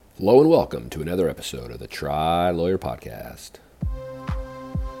Hello and welcome to another episode of the Try Lawyer Podcast.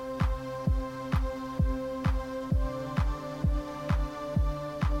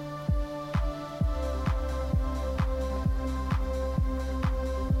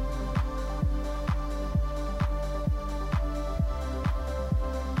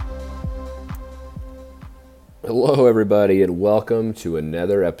 Hello, everybody, and welcome to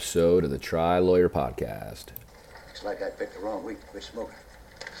another episode of the Try Lawyer Podcast. Looks like I picked the wrong week to quit smoking.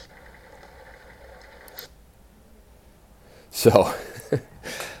 So,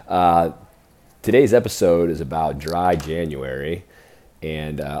 today's episode is about dry January,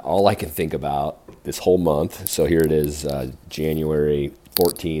 and all I can think about this whole month, so here it is, January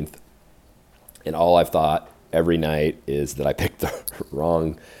 14th, and all I've thought every night is that I picked the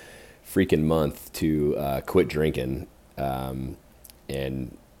wrong freaking month to quit drinking, and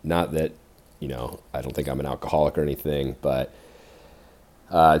not that, I don't think I'm an alcoholic or anything, but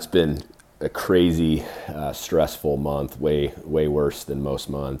it's been a crazy, stressful month, way worse than most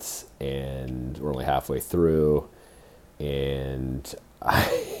months, and we're only halfway through, and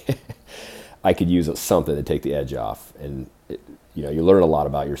I could use something to take the edge off, and you learn a lot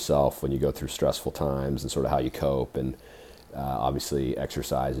about yourself when you go through stressful times and sort of how you cope, and obviously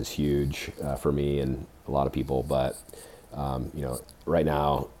exercise is huge for me and a lot of people, but right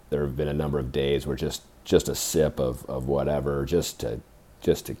now there have been a number of days where just a sip of whatever, just to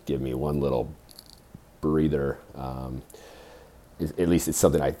give me one little breather. At least it's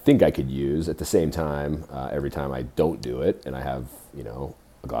something I think I could use. At the same time, every time I don't do it and I have,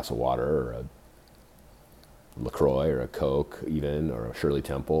 a glass of water or a LaCroix or a Coke even, or a Shirley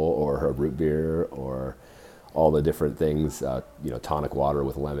Temple or a root beer or all the different things, tonic water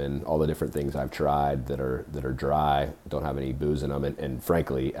with lemon, all the different things I've tried that are dry, don't have any booze in them. And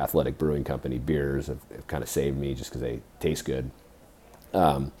frankly, Athletic Brewing Company beers have kind of saved me just because they taste good.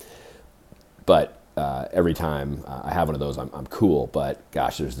 But every time I have one of those, I'm cool. But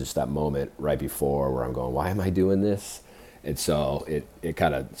gosh, there's just that moment right before where I'm going, why am I doing this? And so it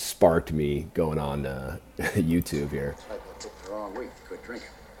kind of sparked me going on YouTube here. Looks like I picked the wrong week to quit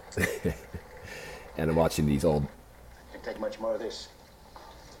drinking. And I'm watching these old... Can't take much more of this.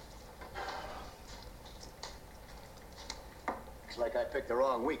 Looks like I picked the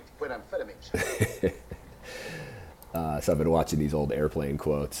wrong week to quit amphetamines. So I've been watching these old airplane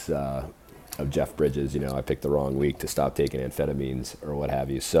quotes of Jeff Bridges. I picked the wrong week to stop taking amphetamines or what have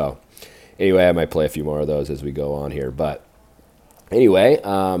you. So anyway, I might play a few more of those as we go on here. But anyway,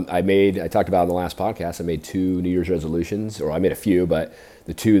 I talked about in the last podcast, I made 2 New Year's resolutions, or I made a few, but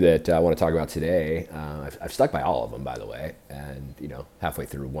the 2 that I want to talk about today, I've stuck by all of them, by the way. And, halfway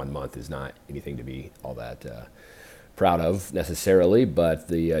through 1 month is not anything to be all that proud of necessarily, but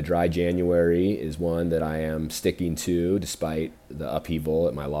the dry January is one that I am sticking to despite the upheaval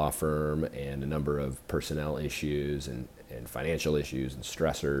at my law firm and a number of personnel issues and financial issues and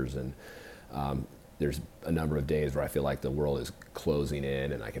stressors. And there's a number of days where I feel like the world is closing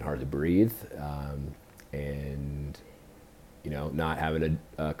in and I can hardly breathe. And not having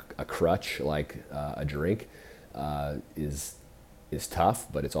a crutch like a drink is tough,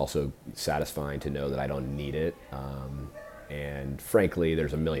 but it's also satisfying to know that I don't need it. And frankly,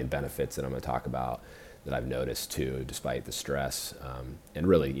 there's a million benefits that I'm going to talk about that I've noticed too, despite the stress. And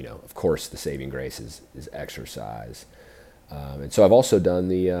really, of course, the saving grace is exercise. And so I've also done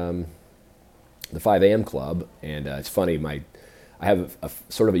the 5 a.m. club, and it's funny, I have a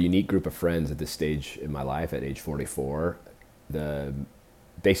sort of a unique group of friends at this stage in my life at age 44. The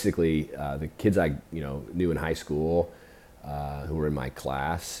kids I knew in high school, who were in my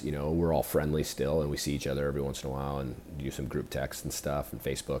class, we're all friendly still, and we see each other every once in a while and do some group text and stuff and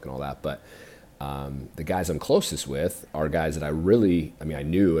Facebook and all that. But the guys I'm closest with are guys that I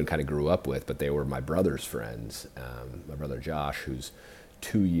knew and kind of grew up with, but they were my brother's friends. My brother Josh, who's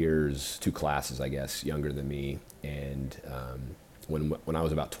 2 classes, I guess, younger than me. And when I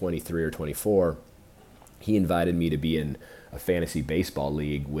was about 23 or 24, he invited me to be in a fantasy baseball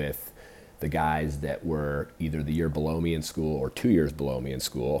league with the guys that were either the year below me in school or 2 years below me in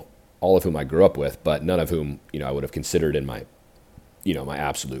school, all of whom I grew up with, but none of whom, I would have considered in my, my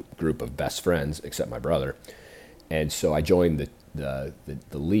absolute group of best friends, except my brother. And so I joined the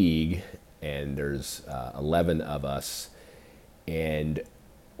league, and there's 11 of us, and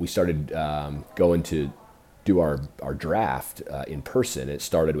we started going to do our draft in person. It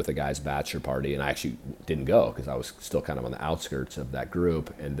started with a guy's bachelor party, and I actually didn't go because I was still kind of on the outskirts of that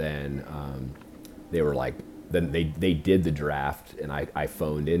group. And then they were like, then they did the draft, and I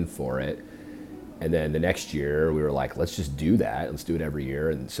phoned in for it. And then the next year we were like, let's just do that. Let's do it every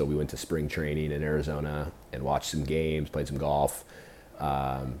year. And so we went to spring training in Arizona and watched some games, played some golf.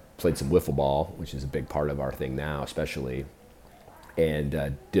 Played some wiffle ball, which is a big part of our thing now, especially,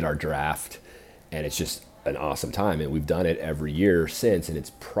 and did our draft, and it's just an awesome time. And we've done it every year since, and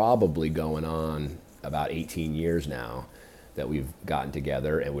it's probably going on about 18 years now that we've gotten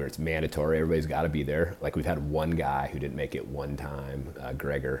together, and where it's mandatory. Everybody's got to be there. Like, we've had one guy who didn't make it one time,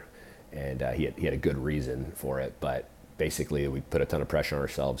 Gregor, and he had a good reason for it. But basically, we put a ton of pressure on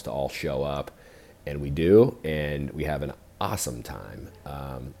ourselves to all show up, and we do, and we have an awesome time.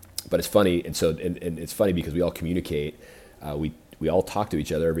 But it's funny, and it's funny because we all communicate. We all talk to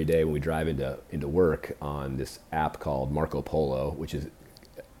each other every day when we drive into work on this app called Marco Polo, which is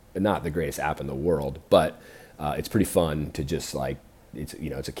not the greatest app in the world, but it's pretty fun to just like, it's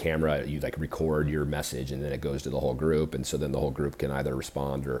a camera. You like record your message, and then it goes to the whole group, and so then the whole group can either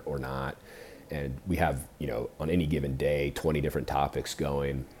respond or not. And we have, on any given day, 20 different topics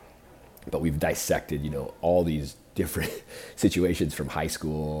going, but we've dissected, all these different situations from high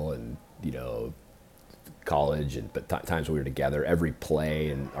school and, college, and times when we were together, every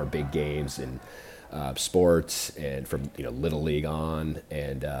play and our big games and sports, and from little league on,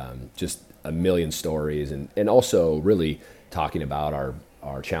 and just a million stories, and also really talking about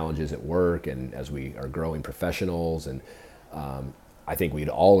our challenges at work and as we are growing professionals. And I think we'd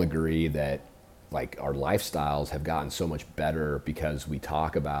all agree that like our lifestyles have gotten so much better because we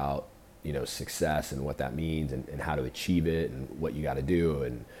talk about success and what that means, and how to achieve it, and what you got to do,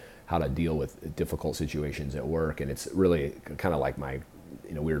 and how to deal with difficult situations at work. And it's really kind of like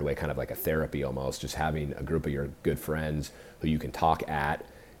in a weird way, kind of like a therapy almost, just having a group of your good friends who you can talk at,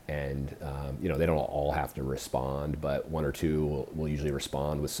 and they don't all have to respond, but one or two will usually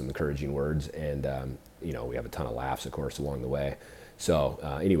respond with some encouraging words, and we have a ton of laughs, of course, along the way. So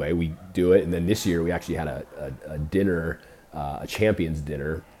anyway, we do it, and then this year we actually had a dinner, a champions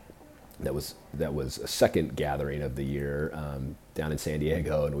dinner, that was a second gathering of the year, down in San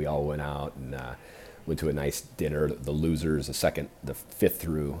Diego, and we all went out and went to a nice dinner. The losers, the 5th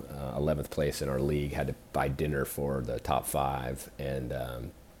through 11th place in our league, had to buy dinner for the top 5, and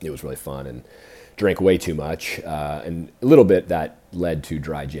it was really fun, and drank way too much, and a little bit that led to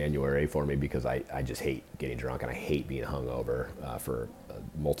dry January for me, because I just hate getting drunk, and I hate being hungover for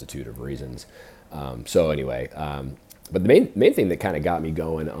a multitude of reasons. So anyway, but the main thing that kind of got me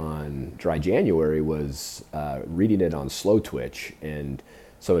going on dry January was reading it on Slow Twitch. And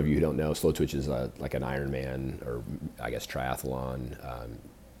some of you who don't know, Slow Twitch is like an Ironman, or I guess triathlon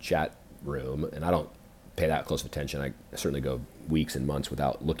chat room. And I don't pay that close of attention. I certainly go weeks and months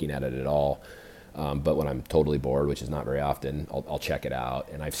without looking at it at all. But when I'm totally bored, which is not very often, I'll check it out.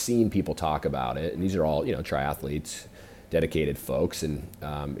 And I've seen people talk about it, and these are all triathletes, dedicated folks, and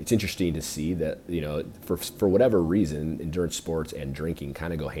it's interesting to see that for whatever reason, endurance sports and drinking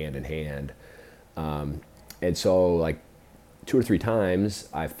kind of go hand in hand. And so like 2 or 3 times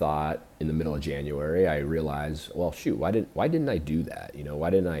I've thought in the middle of January, I realized, well, shoot, why didn't I do that? Why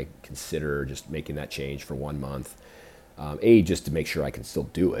didn't I consider just making that change for 1 month? Just to make sure I can still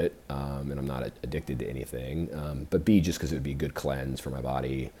do it, and I'm not addicted to anything, but B, just because it would be a good cleanse for my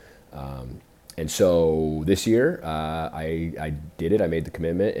body. And so this year, I did it. I made the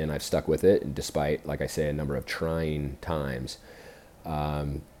commitment, and I've stuck with it. And despite, like I say, a number of trying times,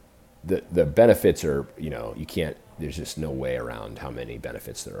 the benefits are, you can't. There's just no way around how many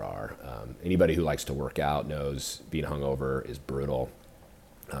benefits there are. Anybody who likes to work out knows being hungover is brutal.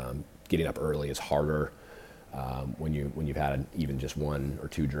 Getting up early is harder. When you've had even just 1 or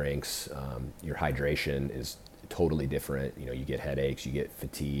 2 drinks, your hydration is totally different. You get headaches, you get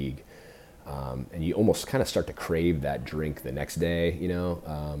fatigue. And you almost kind of start to crave that drink the next day,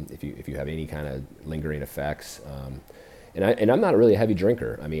 if you have any kind of lingering effects. And I'm not really a heavy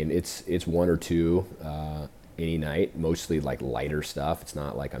drinker. I mean, it's 1 or 2 any night, mostly like lighter stuff. It's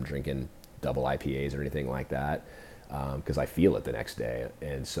not like I'm drinking double IPAs or anything like that, because I feel it the next day.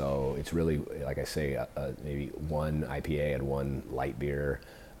 And so it's really, like I say, maybe 1 IPA and 1 light beer,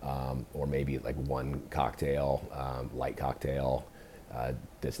 or maybe like 1 cocktail, light cocktail,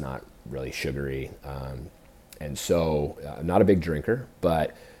 that's not really sugary. And so I'm not a big drinker,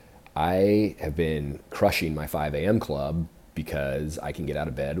 but I have been crushing my 5 a.m. club, because I can get out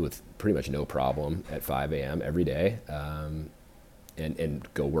of bed with pretty much no problem at 5 a.m. every day, and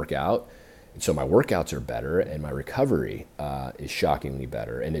go work out. And so my workouts are better, and my recovery is shockingly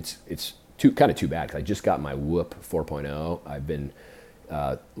better. And it's kind of too bad, because I just got my Whoop 4.0. I've been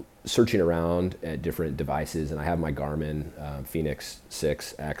searching around at different devices, and I have my Garmin Fenix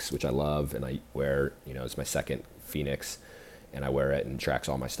 6X, which I love, and I wear, it's my second Fenix, and I wear it and tracks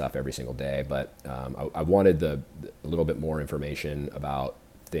all my stuff every single day. But I wanted a little bit more information about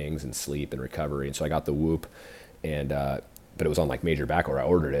things and sleep and recovery, and so I got the Whoop, and but it was on like major back order. I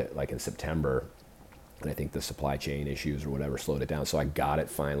ordered it like in September, and I think the supply chain issues or whatever slowed it down. So I got it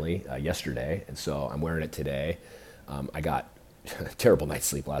finally yesterday, and so I'm wearing it today. I got a terrible night's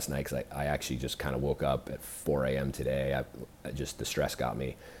sleep last night because I actually just kind of woke up at 4 a.m. today. The stress got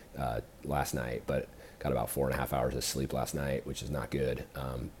me last night, but got about 4.5 hours of sleep last night, which is not good.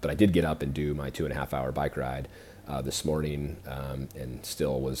 But I did get up and do my 2.5 hour bike ride this morning, and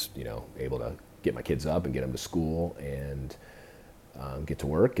still was, able to get my kids up and get them to school and get to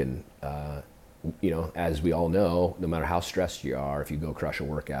work. And, as we all know, no matter how stressed you are, if you go crush a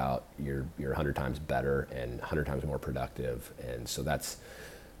workout, you're 100 times better and 100 times more productive. And so that's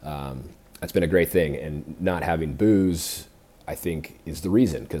been a great thing. And not having booze, I think, is the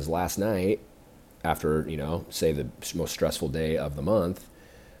reason. Because last night, after, say the most stressful day of the month,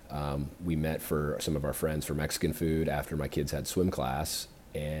 we met for some of our friends for Mexican food after my kids had swim class.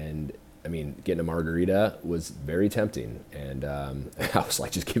 And I mean, getting a margarita was very tempting. And I was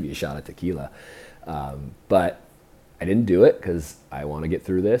like, just give me a shot of tequila. But I didn't do it because I want to get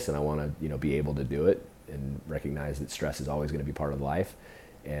through this and I want to, be able to do it and recognize that stress is always going to be part of life.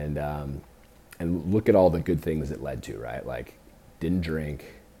 And look at all the good things it led to, right? Like, didn't drink.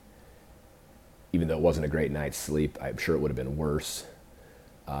 Even though it wasn't a great night's sleep, I'm sure it would have been worse.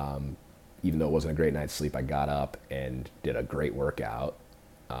 Even though it wasn't a great night's sleep, I got up and did a great workout.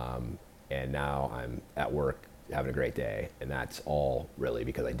 And now I'm at work having a great day. And that's all really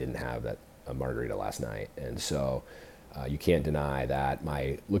because I didn't have a margarita last night. And so you can't deny that.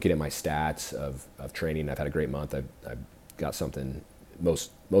 Looking at my stats of training, I've had a great month. I've got something,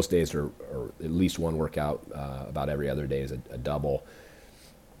 most days or at least one workout, about every other day is a double.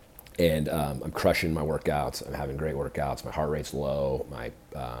 And I'm crushing my workouts. I'm having great workouts. My heart rate's low. My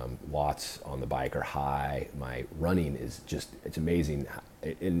watts on the bike are high. My running is it's amazing.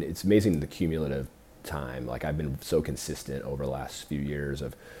 And it's amazing the cumulative time. Like, I've been so consistent over the last few years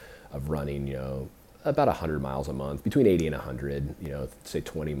of running, about 100 miles a month, between 80 and 100, say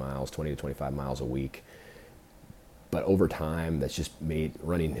 20 to 25 miles a week. But over time, that's just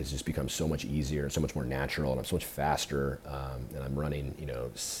running has just become so much easier and so much more natural, and I'm so much faster. And I'm running,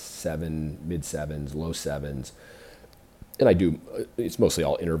 mid sevens, low sevens. And it's mostly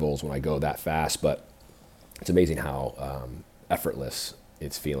all intervals when I go that fast, but it's amazing how effortless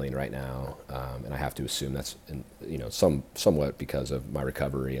it's feeling right now. And I have to assume that's, somewhat because of my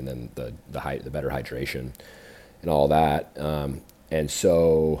recovery and then the better hydration and all that. And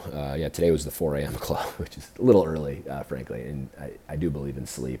so, today was the 4 a.m. club, which is a little early, frankly. And I do believe in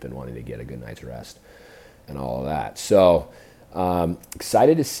sleep and wanting to get a good night's rest and all of that. So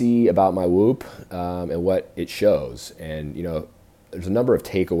excited to see about my Whoop and what it shows. And, there's a number of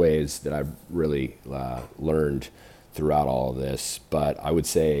takeaways that I've really learned throughout all of this. But I would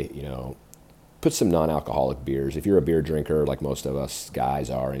say, put some non-alcoholic beers. If you're a beer drinker, like most of us guys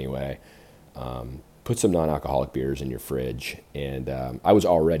are anyway, put some non-alcoholic beers in your fridge. And I was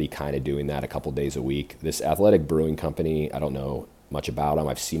already kind of doing that a couple days a week. This Athletic Brewing Company, I don't know much about them.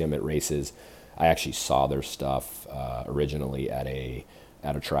 I've seen them at races. I actually saw their stuff originally at a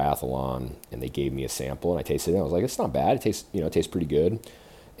triathlon, and they gave me a sample, and I tasted it. I was like, it's not bad. It tastes pretty good.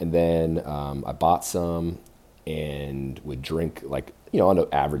 And then I bought some and would drink, like, on an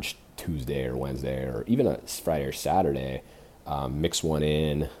average Tuesday or Wednesday or even a Friday or Saturday, mix one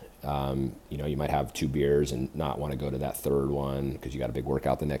in. You might have 2 beers and not want to go to that third one because you got a big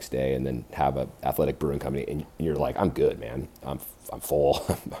workout the next day, and then have a Athletic Brewing Company, and you're like, I'm good, man. I'm full.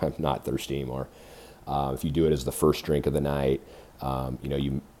 I'm not thirsty anymore. If you do it as the first drink of the night,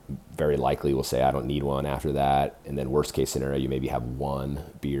 you very likely will say, I don't need one after that. And then worst case scenario, you maybe have 1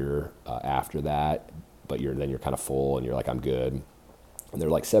 beer after that, but then you're kind of full and you're like, I'm good. And they're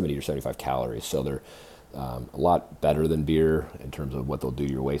like 70 or 75 calories. So they're a lot better than beer in terms of what they'll do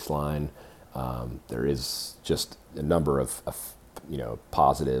to your waistline. There is just a number of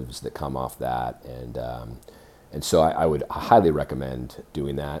positives that come off that. And so I would highly recommend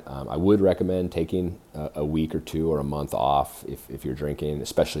doing that. I would recommend taking a week or 2 or a month off if you're drinking,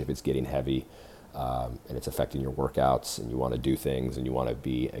 especially if it's getting heavy and it's affecting your workouts and you want to do things and you want to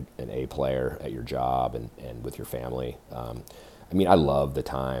be an A player at your job and with your family. I love the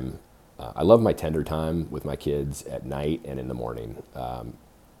time. I love my tender time with my kids at night and in the morning.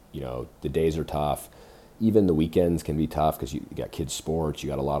 The days are tough. Even the weekends can be tough because you got kids' sports, you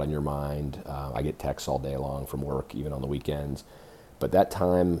got a lot on your mind. I get texts all day long from work, even on the weekends. But that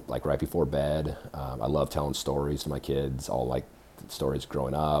time, like right before bed, I love telling stories to my kids, all like stories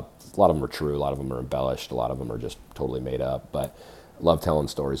growing up. A lot of them are true, a lot of them are embellished, a lot of them are just totally made up. But I love telling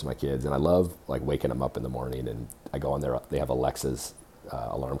stories to my kids, and I love like waking them up in the morning, and I go on there, they have Alexa's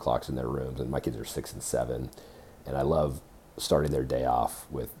alarm clocks in their rooms, and my kids are 6 and 7. And I love starting their day off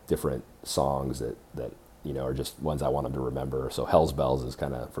with different songs that are just ones I want them to remember. So Hell's Bells is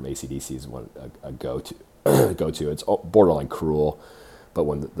kind of from AC/DC is one a go-to. Go-to. It's borderline cruel, but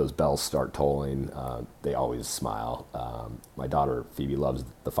when those bells start tolling, they always smile. My daughter Phoebe loves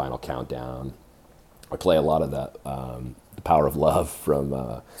The Final Countdown. I play a lot of the Power of Love from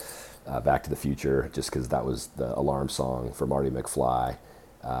Back to the Future, just because that was the alarm song for Marty McFly.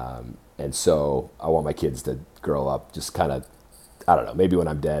 And so I want my kids to grow up just kind of, I don't know, maybe when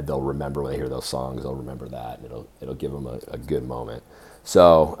I'm dead, they'll remember when they hear those songs, they'll remember that, and it'll give them a good moment.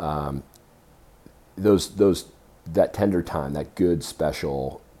 So that tender time, that good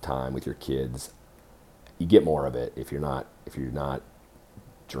special time with your kids, you get more of it if you're not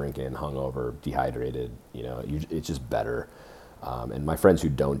drinking, hungover, dehydrated. It's just better. And my friends who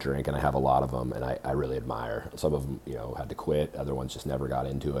don't drink, and I have a lot of them, and I really admire. Some of them, had to quit. Other ones just never got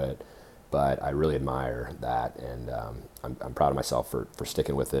into it. But I really admire that, and I'm proud of myself for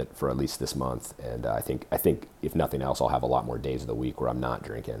sticking with it for at least this month. And I think if nothing else, I'll have a lot more days of the week where I'm not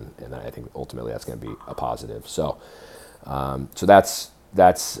drinking, and I think ultimately that's going to be a positive. So that's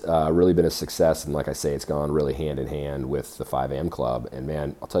really been a success, and like I say, it's gone really hand in hand with the 5 a.m. club. And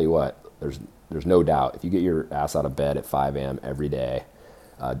man, I'll tell you what, there's no doubt if you get your ass out of bed at 5 a.m. every day,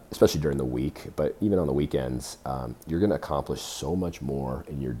 especially during the week, but even on the weekends, you're going to accomplish so much more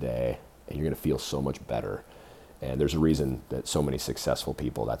in your day, and you're going to feel so much better. And there's a reason that so many successful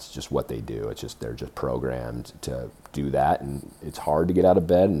people, that's just what they do. It's just, they're just programmed to do that. And it's hard to get out of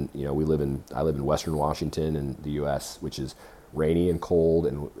bed. And, I live in Western Washington in the U.S., which is rainy and cold,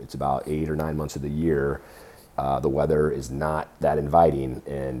 and it's about 8 or 9 months of the year. The weather is not that inviting,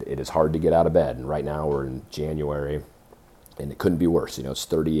 and it is hard to get out of bed. And right now we're in January, and it couldn't be worse. It's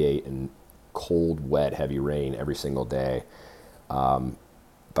 38 and cold, wet, heavy rain every single day.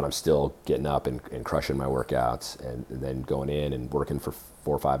 But I'm still getting up and crushing my workouts, and then going in and working for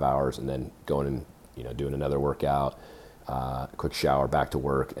 4 or 5 hours, and then going and doing another workout, quick shower, back to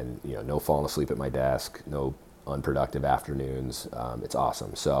work, and no falling asleep at my desk, no unproductive afternoons. It's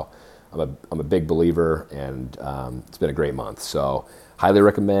awesome. So I'm a big believer, and it's been a great month. So highly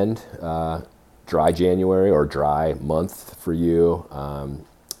recommend dry January or dry month for you.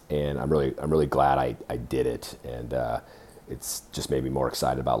 And I'm really glad I did it, and it's just made me more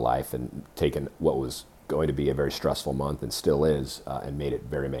excited about life, and taken what was going to be a very stressful month, and still is, and made it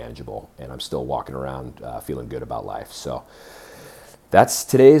very manageable. And I'm still walking around feeling good about life. So that's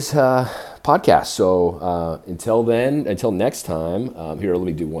today's podcast. So until next time, here, let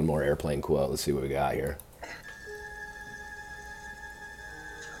me do one more airplane quote. Let's see what we got here. I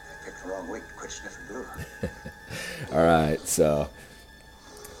picked the wrong week to quit sniffing glue. All right, so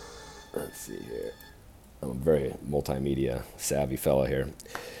let's see here. I'm a very multimedia savvy fellow here.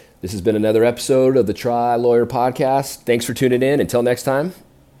 This has been another episode of the Try Lawyer Podcast. Thanks for tuning in. Until next time,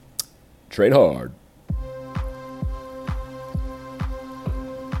 train hard.